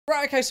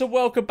Right, okay, so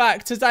welcome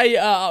back. Today,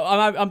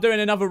 I'm doing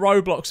another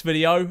Roblox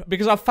video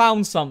because I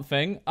found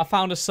something. I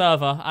found a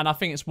server, and I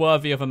think it's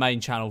worthy of a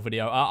main channel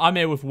video. I'm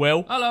here with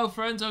Will. Hello,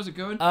 friends. How's it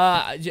going?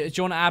 Do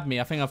you want to add me?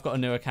 I think I've got a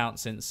new account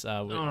since.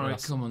 All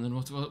right, come on then.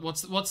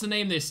 What's the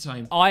name this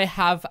time? I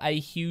have a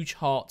huge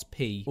heart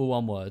P. All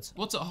one word.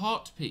 What's a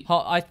heart P?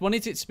 I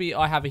wanted it to be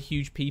I have a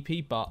huge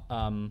PP, but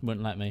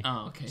wouldn't let me.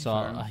 Oh, okay. So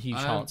a huge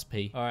heart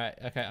P. All right,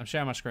 okay. I'm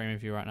sharing my screen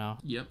with you right now.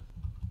 Yep.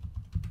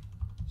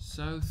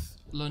 South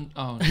London.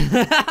 Oh.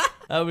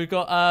 No. We've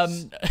got Oh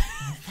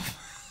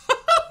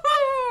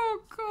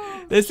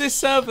God. There's this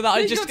server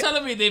that You're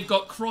telling me they've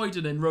got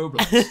Croydon in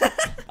Roblox.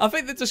 I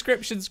think the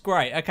description's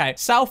great. Okay,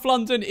 South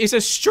London is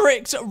a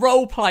strict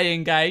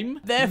role-playing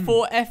game.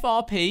 Therefore,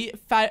 FRP,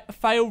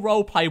 fail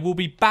roleplay, will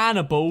be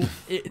bannable.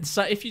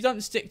 So if you don't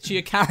stick to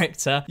your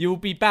character, you will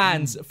be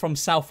banned from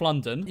South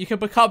London. You can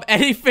become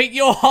anything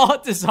your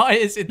heart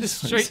desires in the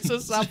streets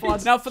of South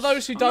London. Now, for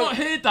those who don't... I've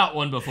not heard that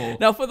one before.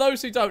 Now, for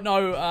those who don't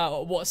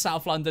know what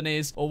South London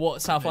is or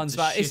what South London's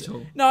about,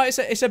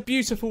 it's a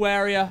beautiful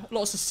area.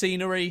 Lots of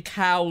scenery,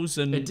 cows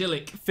and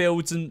idyllic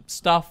fields and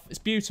stuff. It's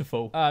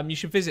beautiful. You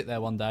should visit there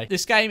one day.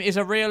 This game is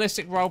a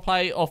realistic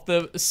roleplay of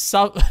the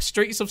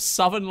streets of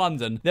southern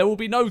London. There will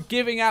be no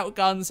giving out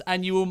guns,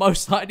 and you will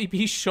most likely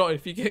be shot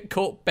if you get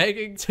caught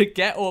begging to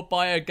get or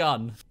buy a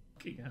gun.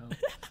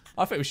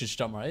 I think we should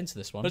jump right into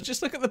this one. But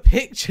just look at the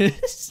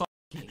pictures.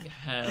 Fucking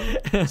hell.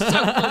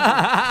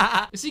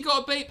 Has he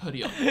got a bait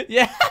hoodie on?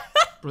 Yeah.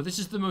 Bro, this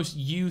is the most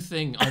you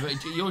thing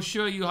you're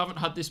sure you haven't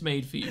had this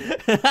made for you?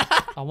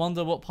 I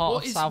wonder what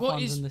part of South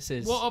London this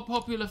is. What are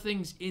popular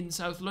things in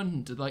South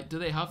London? Do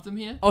they have them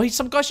here? Oh,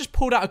 some guy's just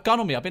pulled out a gun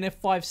on me. I've been here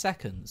 5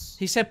 seconds.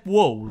 He said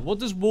wool. What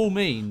does wool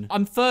mean?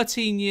 I'm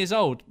 13 years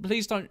old.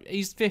 Please don't.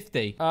 He's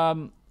 50.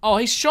 Oh,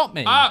 he shot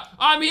me.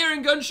 I'm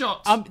hearing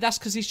gunshots. That's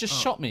because he's just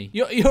shot me.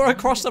 You're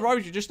across the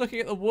road. You're just looking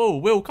at the wall.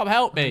 Will, come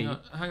help me.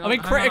 Hang on, I'm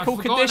in critical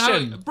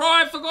condition. Bro,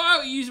 I forgot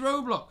how to use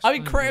Roblox. I'm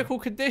in critical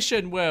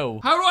condition, Will.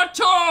 How do I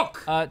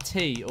talk?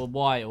 T or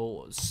Y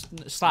or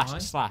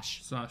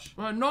slash.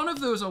 Right, none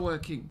of those are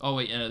working. Oh,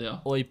 wait, yeah, they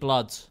are. Oi,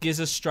 blood. Giz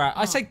a strat.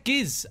 I said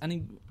giz. And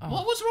he...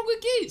 What was wrong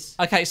with giz?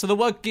 Okay, so the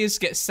word giz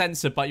gets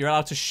censored, but you're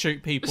allowed to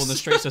shoot people on the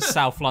streets of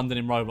South London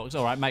in Roblox.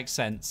 All right, makes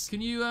sense.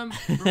 Can you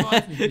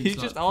revive me, please? You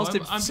just asked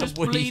him I'm just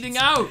bleeding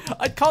out.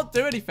 I can't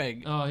do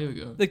anything. Oh, here we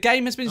go. The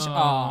game has been... Oh,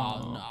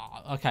 no.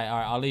 Okay, all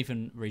right, I'll leave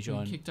and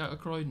rejoin. Kicked out of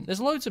Croydon. There's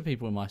loads of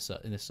people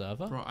in this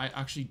server. Bro, I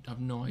actually have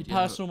no idea.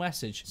 Personal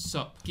message.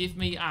 Sup, give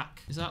me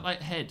ack. Is that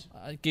like head?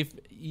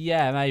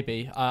 Yeah,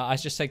 maybe. I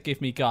just said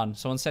give me gun.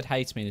 Someone said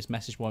hate me and his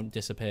message won't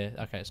disappear.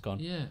 Okay, it's gone.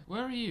 Yeah,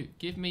 where are you?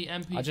 Give me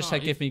MP5. I just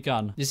said give me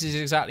gun. This is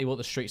exactly what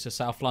the streets of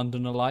South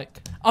London are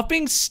like. I've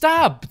been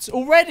stabbed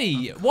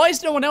already. Why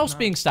is no one else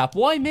being stabbed?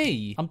 Why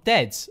me? I'm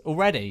dead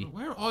already.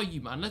 Where are you,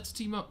 man? Let's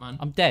team up, man.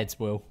 I'm dead,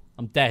 Will.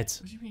 I'm dead.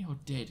 What do you mean you're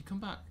dead? Come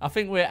back. I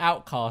think we're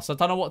outcasts. I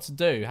don't know what to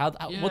do.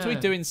 What do we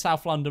do in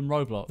South London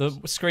Roblox?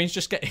 The screen's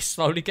just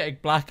slowly getting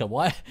blacker.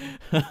 Why?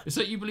 Is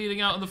that you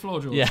bleeding out on the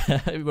floor, George? Yeah,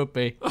 it would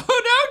be. Oh no,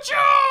 George!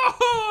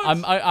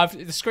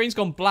 The screen's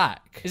gone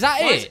black. Is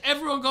that Why it? has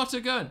everyone got a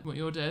gun? What,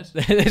 you're dead?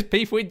 There's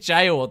people in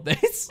jail on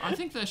this. I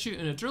think they're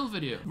shooting a drill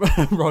video.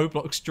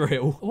 Roblox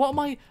drill. What am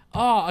I?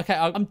 Oh, okay.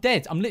 I'm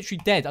dead. I'm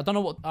literally dead. I don't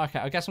know what. Okay,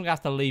 I guess I'm gonna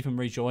have to leave and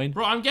rejoin.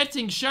 Bro, I'm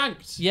getting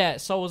shanked. Yeah,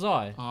 so was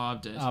I. Oh, I'm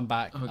dead. I'm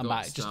back. Oh, I'm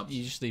back.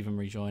 You just leave and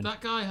rejoin.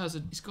 That guy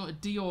he's got a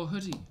Dior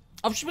hoodie.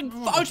 I've just been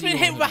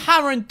hit with a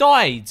hammer and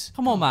died.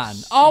 Come on, man.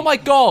 Oh my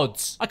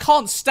God. I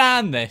can't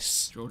stand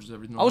this. George, is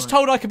everything I was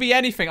told I could be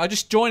anything. I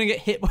just joined and get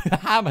hit with a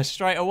hammer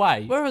straight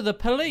away. Where are the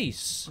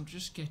police? I'm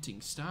just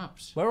getting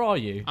stabbed. Where are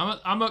you?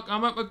 I'm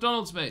at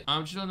McDonald's, mate.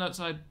 I'm chilling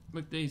outside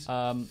McDee's.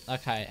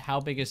 Okay. How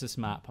big is this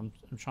map? I'm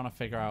trying to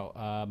figure out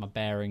my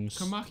bearings.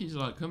 Komaki's.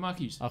 Oh,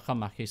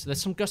 Komaki. So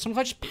there's some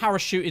guy just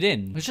parachuted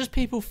in. There's just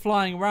people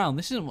flying around.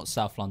 This isn't what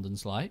South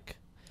London's like.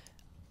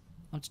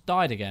 I just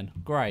died again.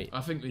 Great.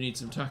 I think we need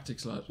some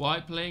tactics, lad. Why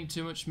playing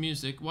too much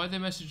music? Why are they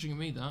messaging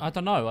me that? I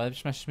don't know. They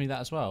just messaged me that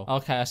as well.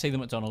 Okay, I see the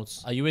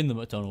McDonald's. Are you in the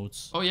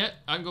McDonald's? Oh, yeah.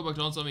 I can go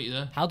McDonald's. I'll meet you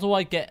there. How do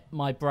I get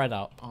my bread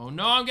up? Oh,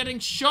 no. I'm getting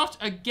shot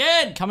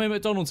again. Come in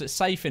McDonald's. It's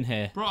safe in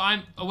here. Bro,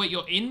 Oh, wait.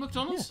 You're in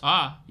McDonald's? Yeah.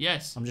 Ah,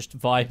 yes. I'm just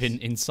vibing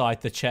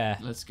inside the chair.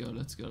 Let's go.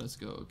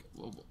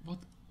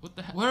 What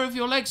the hell? Where have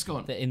your legs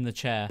gone? They're in the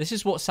chair. This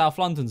is what South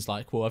London's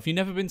like. Well, have you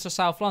never been to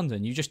South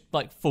London? You just,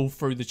 like, fall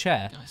through the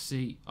chair. I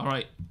see. All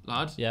right,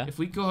 lad. Yeah? If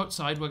we go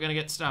outside, we're going to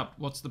get stabbed.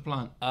 What's the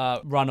plan?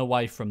 Run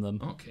away from them.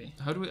 Okay.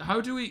 Could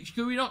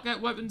we not get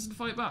weapons and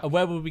fight back?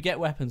 Where would we get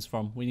weapons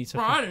from? We need to...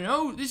 Bro, I don't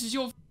know. These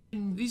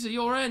are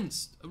your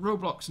ends.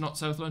 Roblox, not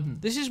South London.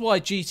 This is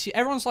why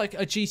everyone's like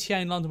a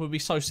GTA in London would be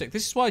so sick.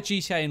 This is why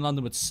GTA in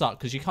London would suck,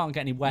 because you can't get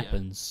any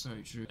weapons. Yeah,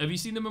 very true. Have you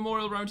seen the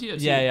memorial round here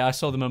too? Yeah, I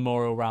saw the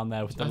memorial round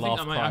there with the laugh. I think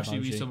that might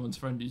actually be someone's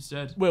friend who's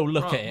dead. We'll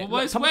look at it.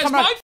 Where's come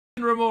my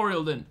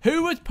memorial then.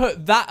 Who would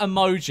put that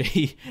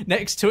emoji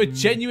next to a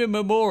genuine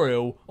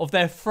memorial of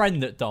their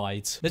friend that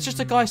died? There's just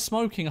a guy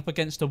smoking up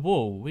against a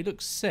wall. He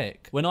looks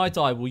sick. When I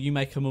die, will you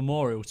make a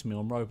memorial to me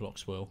on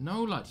Roblox, Will?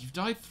 No, lad, you've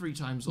died 3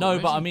 times No,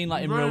 already. but I mean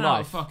like in real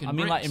life. I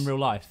mean like in real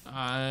life.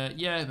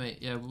 Yeah, mate.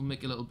 Yeah, we'll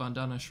make a little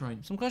bandana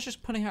shrine. Some guy's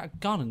just putting out a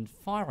gun and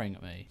firing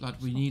at me.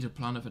 Lad, we need a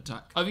plan of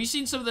attack. Have you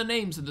seen some of the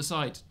names on the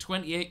side?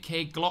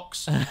 28k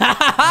Glocks.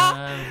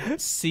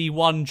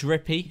 C1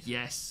 Drippy.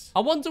 Yes.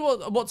 I wonder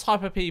what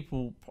type of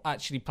people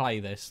actually play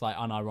this, like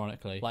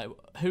unironically. Like,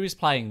 who is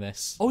playing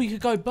this? Oh, you could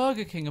go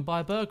Burger King and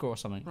buy a burger or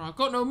something. Bro, I've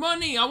got no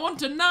money. I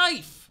want a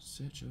knife.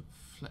 Search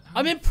up.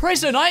 I'm in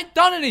prison. I ain't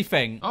done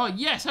anything. Oh,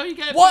 yes. How are you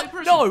getting what?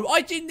 prison? No,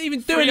 I didn't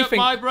even do anything. Free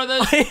up my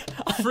brothers.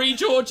 Free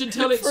George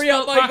until it's Free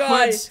up spelled my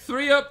backwards. guy.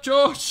 Free up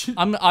George.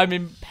 I'm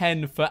in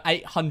pen for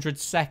 800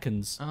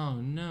 seconds. Oh,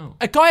 no.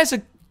 A guy has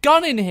a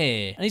gun in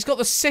here, and he's got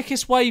the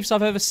sickest waves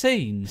I've ever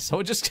seen. So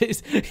it just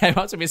came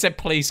up to me and said,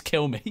 please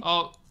kill me.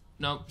 Oh,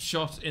 no.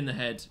 Shot in the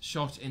head.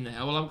 Shot in the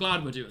head. Well, I'm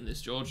glad we're doing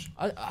this, George.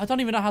 I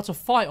don't even know how to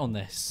fight on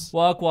this.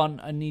 Work one,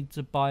 I need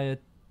to buy a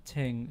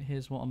ting.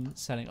 Here's what I'm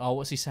selling. Oh,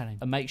 what's he selling?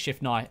 A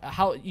makeshift knife.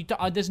 How?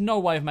 There's no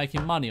way of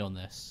making money on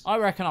this. I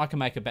reckon I can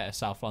make a better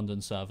South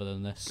London server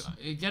than this.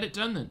 Get it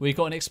done then. We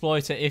got an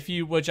exploiter. If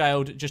you were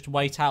jailed, just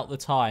wait out the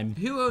time.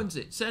 Who owns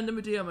it? Send them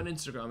a DM on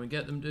Instagram and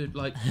get them to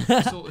like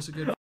sort us a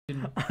good.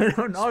 I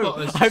don't know.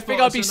 I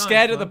think I'd be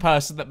scared of the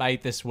person that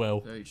made this, Will.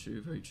 Very true,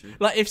 very true.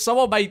 Like, if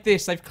someone made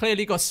this, they've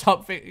clearly got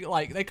something,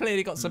 like, they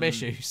clearly got some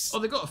issues. Oh,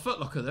 they got a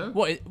footlocker though.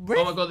 What?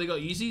 Really? Oh my god, they got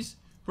Yeezys.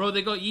 Bro,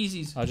 they got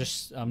Yeezys. I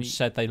just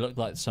said they looked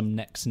like some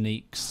next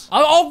neeks.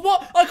 Oh,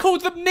 what? I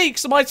called them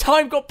neeks and my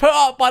time got put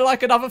up by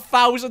like another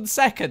 1,000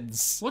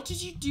 seconds. What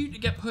did you do to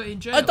get put in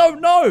jail? I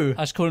don't know.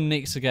 I just called them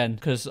neeks again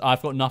because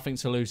I've got nothing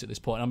to lose at this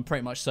point. I'm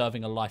pretty much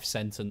serving a life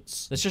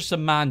sentence. There's just a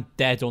man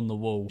dead on the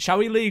wall. Shall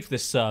we leave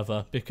this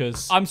server?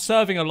 Because I'm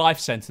serving a life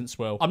sentence,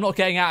 Will. I'm not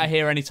getting out of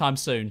here anytime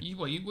soon.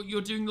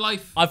 You're doing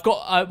life? I've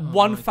got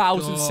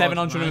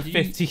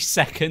 1,750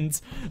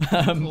 seconds. You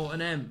caught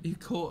an M. You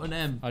caught an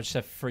M. I just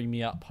have free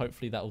me up.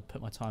 Hopefully that will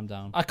put my time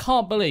down. I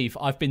can't believe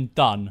I've been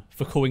done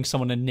for calling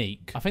someone a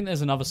neek. I think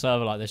there's another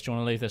server like this. Do you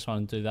want to leave this one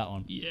and do that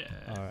one? Yeah.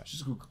 All right.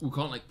 Just, we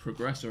can't like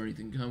progress or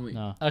anything, can we?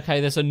 No.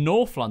 Okay, there's a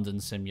North London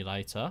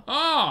simulator.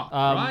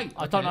 Right.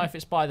 I don't know if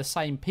it's by the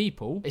same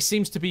people. It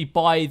seems to be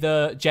by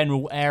the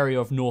general area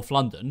of North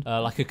London,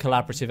 like a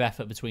collaborative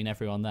effort between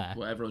everyone there.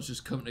 Well, everyone's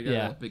just coming together,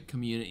 Yeah. big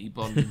community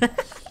bonding.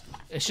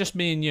 It's just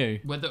me and you.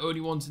 We're the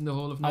only ones in the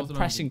whole of North I'm London.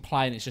 pressing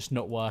play and it's just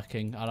not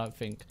working. I don't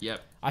think.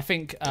 Yep. I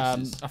think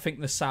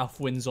the South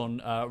wins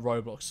on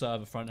Roblox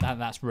server front, and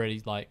that's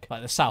really like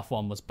the South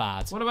one was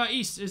bad. What about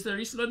East? Is there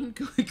East London?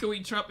 Can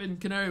we trap in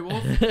Canary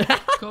Wharf?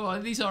 Come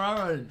on, these are our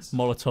islands.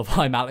 Molotov,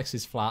 I'm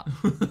Alex's flat.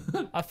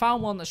 I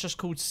found one that's just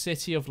called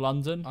City of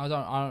London. I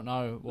don't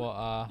know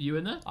what. You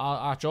in there?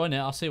 I'll join it.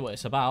 I'll see what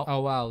it's about.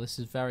 Oh wow, this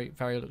is very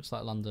looks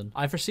like London.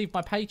 I've received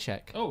my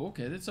paycheck. Oh,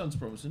 okay, that sounds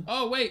promising.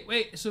 Oh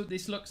wait. So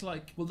this looks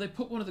like they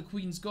put one of the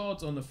Queen's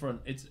Guards on the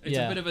front. It's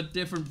a bit of a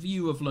different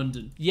view of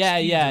London.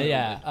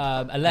 Yeah.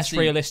 A less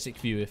realistic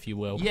view, if you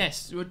will.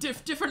 Yes,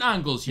 different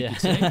angles, you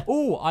could say.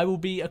 Oh, I will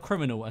be a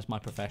criminal as my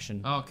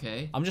profession.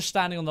 Okay. I'm just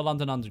standing on the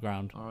London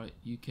Underground. All right,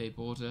 UK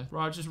border.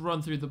 Right, just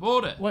run through the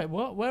border. Wait,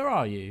 what? Where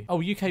are you?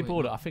 Oh, UK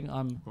border. I think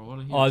I'm.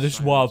 Bro, oh, this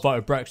is why I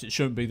voted Brexit. It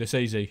shouldn't be this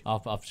easy.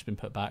 I've just been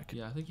put back.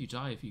 Yeah, I think you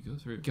die if you go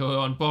through. Go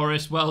on,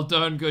 Boris. Well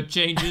done. Good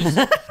changes.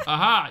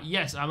 Aha.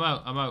 Yes, I'm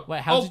out. Wait,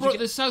 how did you get...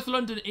 there's South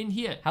London in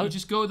here. You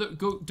just go.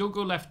 Don't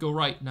go left. Go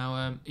right.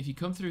 Now, if you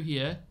come through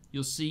here,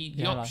 you'll see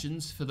the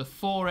options for the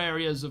 4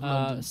 areas of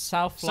London.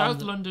 South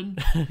London,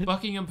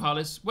 Buckingham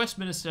Palace,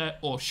 Westminster,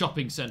 or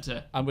Shopping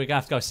Centre. And we're going to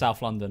have to go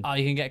South London. Oh,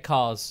 you can get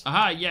cars.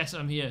 Aha, yes,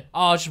 I'm here.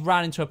 Oh, I just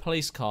ran into a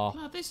police car.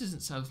 No, this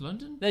isn't South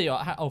London. There you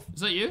are. Oh, is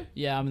that you?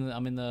 Yeah, I'm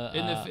in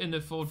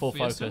the Ford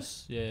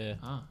Focus. Yeah.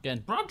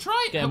 Again. Bro, I'm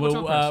trying. Again,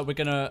 we're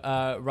going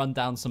to run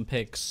down some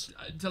pigs.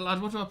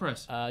 Lad, what do I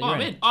press?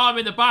 I'm in. Oh, I'm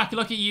in the back.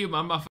 Look at you,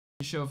 man. My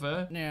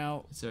chauffeur.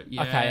 Now, so,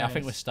 yes. Okay, I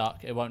think we're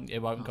stuck. It won't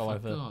go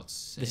over. God's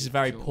sake, this is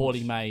very George.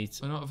 poorly made.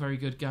 We're not a very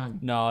good gang.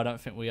 No, I don't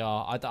think we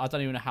are. I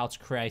don't even know how to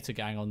create a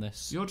gang on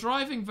this. You're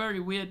driving very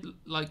weird.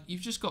 Like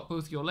you've just got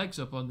both your legs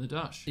up on the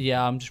dash.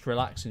 Yeah, I'm just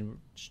relaxing,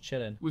 just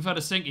chilling. We've had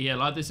a sinker here,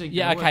 lad. This ain't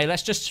yeah, okay.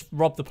 Let's just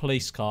rob the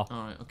police car.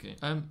 All right, okay.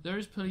 There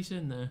is police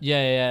in there.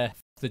 Yeah.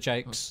 The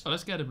Jakes. Oh,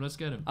 let's get him.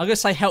 I'm gonna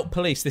say help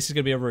police. This is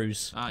gonna be a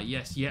ruse.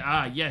 Yes.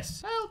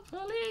 Help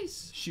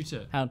police.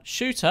 Shooter.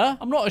 Shooter?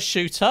 I'm not a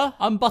shooter.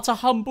 I'm but a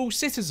humble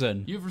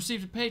citizen. You've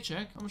received a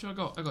paycheck. How much have I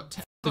got? I got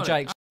 10.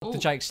 The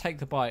Jakes, take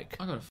the bike.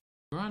 I got a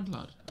grand,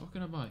 lad. What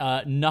can I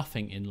buy?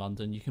 Nothing in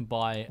London. You can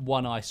buy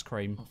 1 ice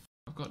cream. Oh,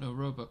 I've got no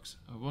Robux.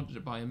 I wanted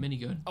to buy a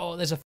minigun. Oh,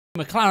 there's a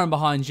McLaren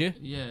behind you.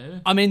 Yeah.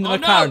 I'm in the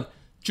McLaren. No!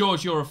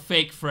 George, you're a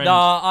fake friend.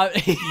 No,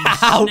 you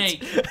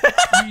snake.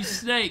 You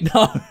snake.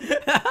 No.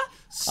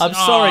 I'm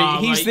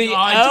sorry. He's the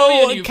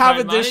Earl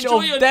Cavendish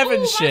of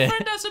Devonshire. My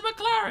friend has a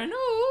McLaren.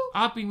 Ooh.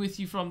 I've been with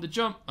you from the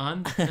jump,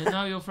 and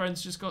now your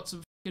friend's just got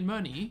some fucking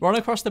money. Run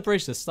across the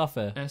bridge. There's stuff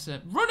here.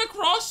 Run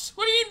across?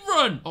 What do you mean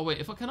run. Oh,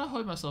 wait, can I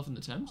hide myself in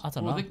the Thames? I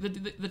don't know.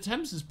 The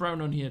Thames is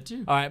brown on here,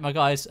 too. All right, my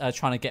guy's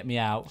trying to get me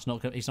out.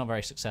 He's not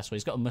very successful.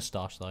 He's got a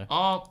moustache, though.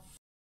 Oh,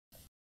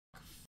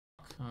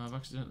 I've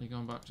accidentally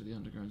gone back to the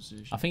underground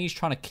station. I think he's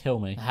trying to kill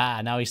me.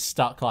 Ah, now he's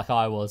stuck like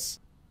I was.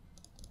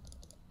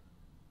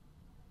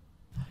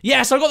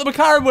 Yes, I got the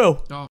McLaren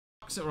wheel. Oh,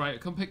 is it right?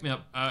 Come pick me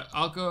up.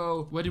 I'll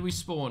go. Where did we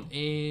spawn?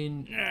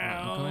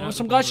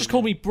 Some guys just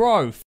call me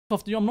bro. F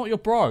off, I'm not your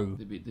bro.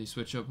 They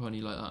switch up honey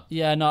like that.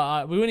 Yeah,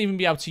 no, we wouldn't even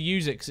be able to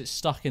use it because it's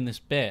stuck in this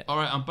bit. All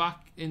right, I'm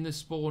back in the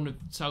spawn of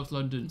South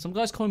London. Some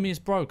guys calling me his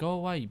bro. Go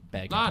away, you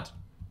beggar. Lad.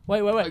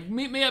 Wait.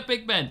 Meet me at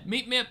Big Ben.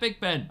 Meet me at Big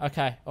Ben.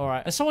 Okay, all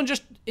right. There's someone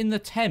just in the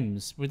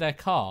Thames with their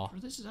car. Bro,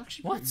 this is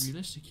actually pretty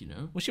realistic, you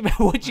know.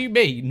 What do you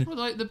mean? Bro,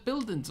 like the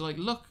buildings, like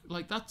look,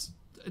 like that's.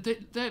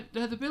 They're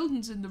the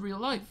buildings in the real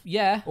life.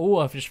 Yeah. Oh,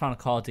 I've just found a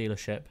car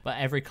dealership. But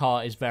every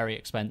car is very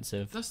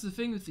expensive. That's the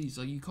thing with these.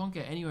 Like, you can't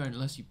get anywhere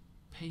unless you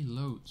pay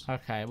loads.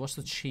 Okay, what's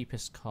the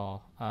cheapest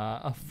car?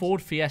 A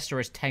Ford Fiesta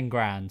is 10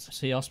 grand.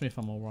 So he asked me if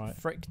I'm alright.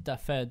 Frick the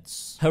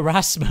feds.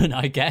 Harassment,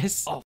 I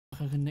guess. Oh,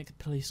 I can nick the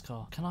police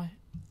car. Can I?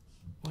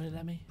 Will it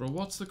let me? Bro,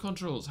 what's the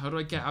controls? How do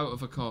I get out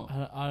of a car?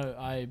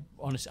 I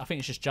honestly, I think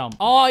it's just jump.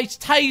 Oh, he's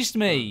tased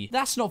me.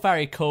 That's not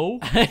very cool.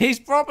 He's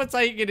proper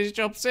taking his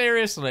job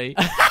seriously.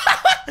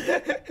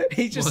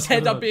 He just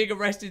ended up being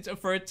arrested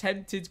for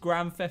attempted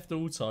Grand Theft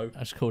Auto. I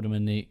just called him a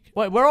neek.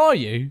 Wait, where are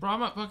you? Bro,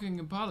 I'm at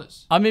Buckingham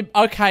Palace.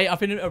 Okay, I've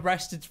been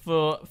arrested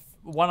for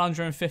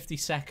 150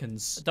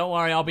 seconds. Don't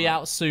worry, I'll be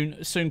out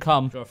soon. Soon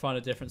come. Try to find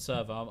a different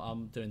server.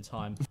 I'm doing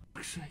time.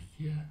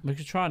 Yeah. We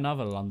could try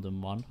another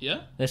London one.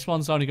 Yeah? This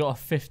one's only got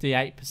a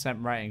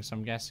 58% rating, so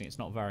I'm guessing it's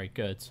not very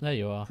good. There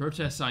you are.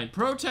 Protest sign.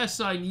 Protest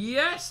sign.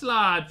 Yes,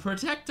 lad.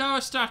 Protect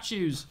our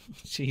statues.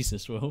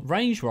 Jesus, Will.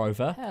 Range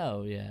Rover?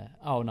 Hell yeah.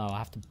 Oh, no, I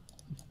have to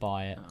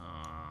buy it.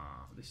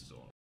 This is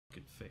all I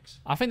could fix.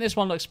 I think this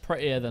one looks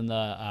prettier than the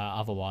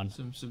other one.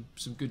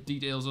 Some good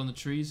details on the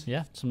trees.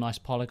 Yeah, some nice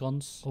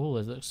polygons.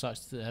 Oh,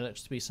 there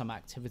looks to be some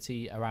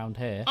activity around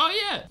here. Oh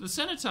yeah, the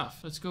cenotaph.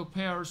 Let's go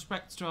pay our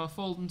respects to our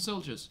fallen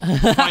soldiers.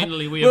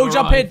 Finally, we Will, have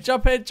jump arrived. in,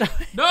 jump in,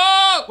 jump in.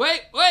 No!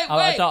 Wait!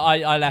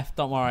 I left,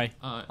 don't worry.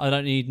 Right. I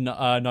don't need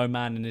no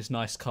man in his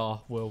nice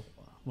car, Will,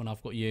 when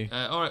I've got you.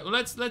 All right, well,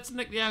 let's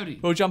nick the Audi.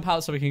 We'll jump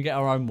out so we can get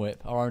our own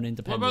whip, our own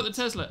independent. What about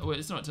the Tesla? Oh, wait,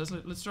 it's not a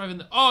Tesla. Let's drive in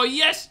the... Oh,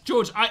 yes,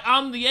 George, I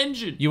am the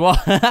engine. You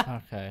are?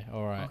 Okay,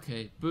 all right.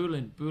 Okay,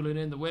 booling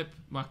in the whip.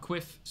 My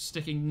quiff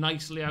sticking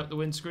nicely out the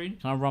windscreen.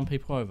 Can I run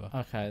people over?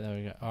 Okay, there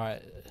we go. All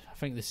right. I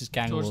think this is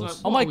gang George,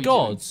 wars. like, Oh what my are we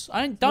god, doing?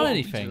 I ain't done What are we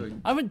anything.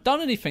 doing? I haven't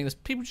done anything. There's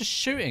people just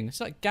shooting. It's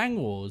like gang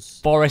wars.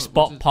 Boris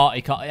Bot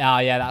party car.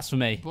 Yeah, that's for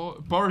me.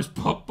 Boris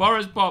Bob.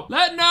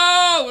 Let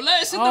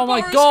us in the Oh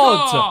my Boris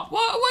God. car.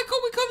 Why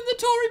can't we come in the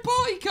Tory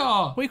party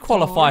car? We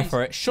qualify Tories.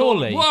 for it,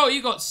 surely. Whoa,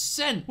 you got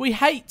sent. We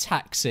hate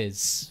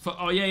taxes.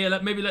 Oh yeah.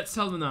 Maybe let's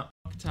tell them that.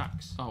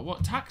 Tax. Oh,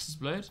 what taxes,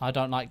 Blade? I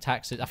don't like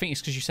taxes. I think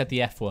it's because you said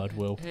the F word,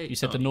 Will. You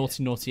said the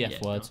naughty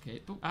F word.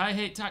 Okay. I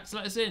hate tax.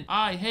 Let us in.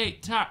 I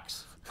hate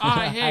tax.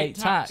 I hate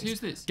tax. Who's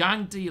this?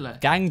 Gang dealer.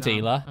 Gang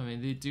dealer? I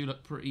mean, they do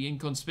look pretty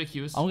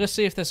inconspicuous. I'm going to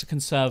see if there's a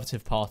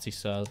Conservative Party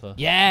server.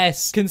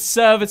 Yes!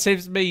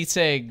 Conservatives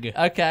meeting.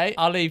 Okay,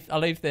 I'll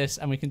leave this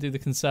and we can do the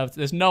Conservative.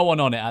 There's no one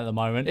on it at the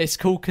moment. It's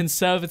called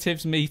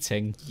Conservatives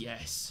meeting.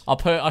 Yes. I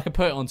can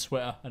put it on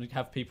Twitter and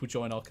have people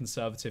join our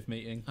Conservative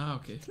meeting. Ah,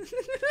 okay.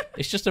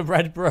 It's just a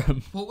red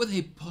room. What were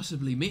they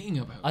possibly meeting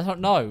about? I don't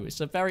know.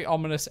 It's a very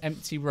ominous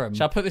empty room.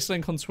 Shall I put this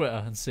link on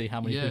Twitter and see how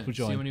many people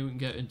join? See how many we can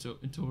get into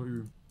a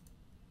room.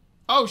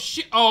 Oh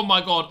shit! Oh my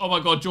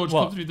god! George,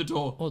 come through the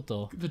door. What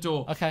door? The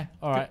door. Okay,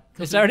 all right.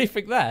 Is there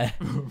anything there?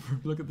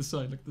 Look at the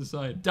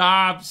side.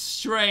 Dab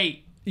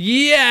straight.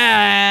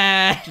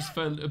 Yeah. Just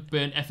found a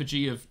burnt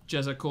effigy of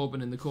Jezza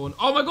Corbyn in the corner.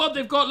 Oh my god!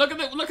 They've got look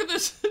at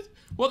this.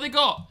 What they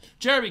got?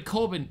 Jeremy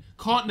Corbyn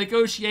can't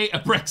negotiate a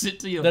Brexit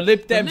deal. The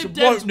Lib Dems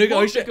won't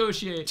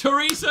negotiate.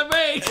 Theresa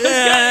May.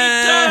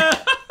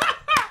 Yeah.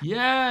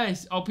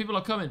 Yes. Oh, people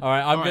are coming. All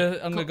right,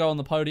 I'm gonna go on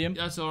the podium.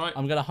 That's all right.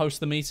 I'm gonna host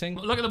the meeting.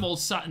 Look at them all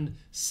sat and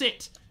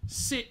sit,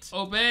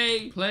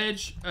 obey,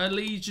 pledge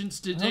allegiance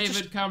to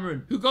David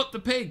Cameron. Who got the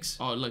pigs?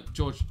 Oh, look,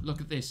 George, look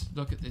at this.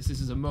 This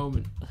is a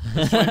moment.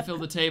 Let's try and fill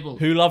the table.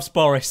 Who loves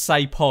Boris?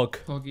 Say Pog.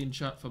 Pog in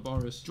chat for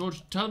Boris.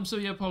 George, tell them some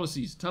of your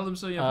policies. Come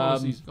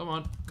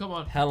on.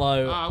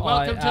 Hello.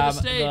 Welcome to the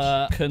stage.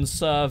 The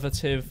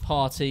Conservative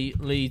Party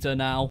leader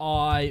now.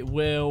 I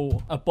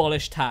will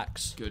abolish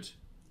tax. Good.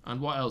 And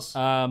what else?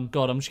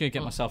 God, I'm just gonna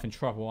get myself in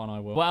trouble, aren't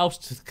I, Will? What else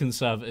do the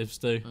Conservatives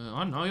do? I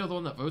don't know, you're the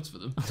one that votes for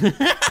them.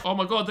 Oh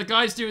my god, the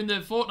guy's doing the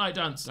Fortnite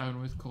dance.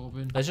 Down with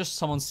Corbyn. There's just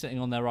someone sitting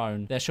on their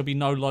own. There shall be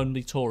no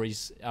lonely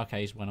Tories.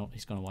 Okay, he's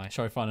gone away.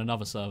 Shall we find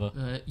another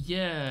server?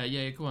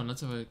 Yeah, come on,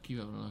 let's have a keep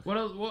having a look. What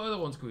other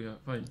ones could we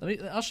find?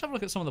 I'll just have a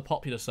look at some of the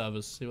popular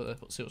servers, see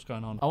what's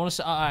going on. I want to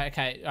say,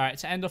 alright,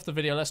 to end off the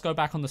video, let's go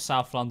back on the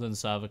South London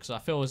server, because I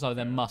feel as though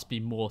there must be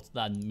more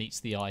than meets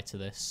the eye to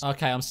this.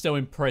 Okay, I'm still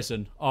in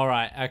prison.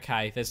 Alright,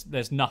 Okay,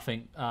 there's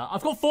nothing.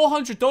 I've got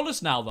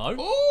 $400 now, though.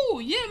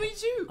 Oh, yeah, me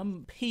too.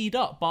 I'm peed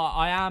up, but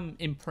I am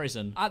in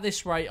prison. At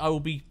this rate, I will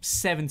be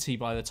 70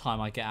 by the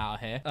time I get out of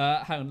here.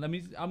 Hang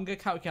on, I'm gonna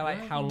calculate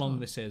how long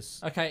this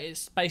is. Okay,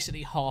 it's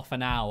basically half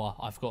an hour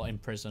I've got in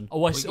prison.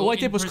 All I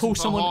did was call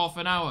someone. Half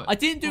an hour. I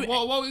didn't do.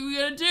 What were we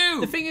gonna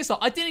do? The thing is that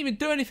I didn't even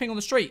do anything on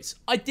the streets.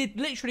 I did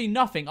literally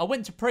nothing. I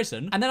went to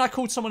prison, and then I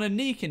called someone a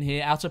neek in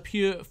here out of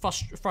pure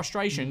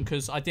frustration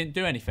because I didn't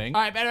do anything.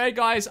 All right, but anyway,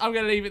 guys, I'm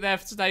gonna leave it there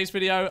for today's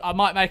video. I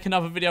might make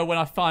another video when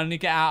I finally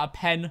get out a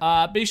pen.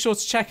 Be sure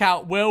to check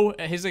out Will.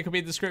 His link will be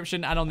in the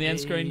description and on the end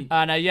screen.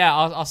 And yeah,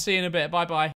 I'll see you in a bit. Bye bye.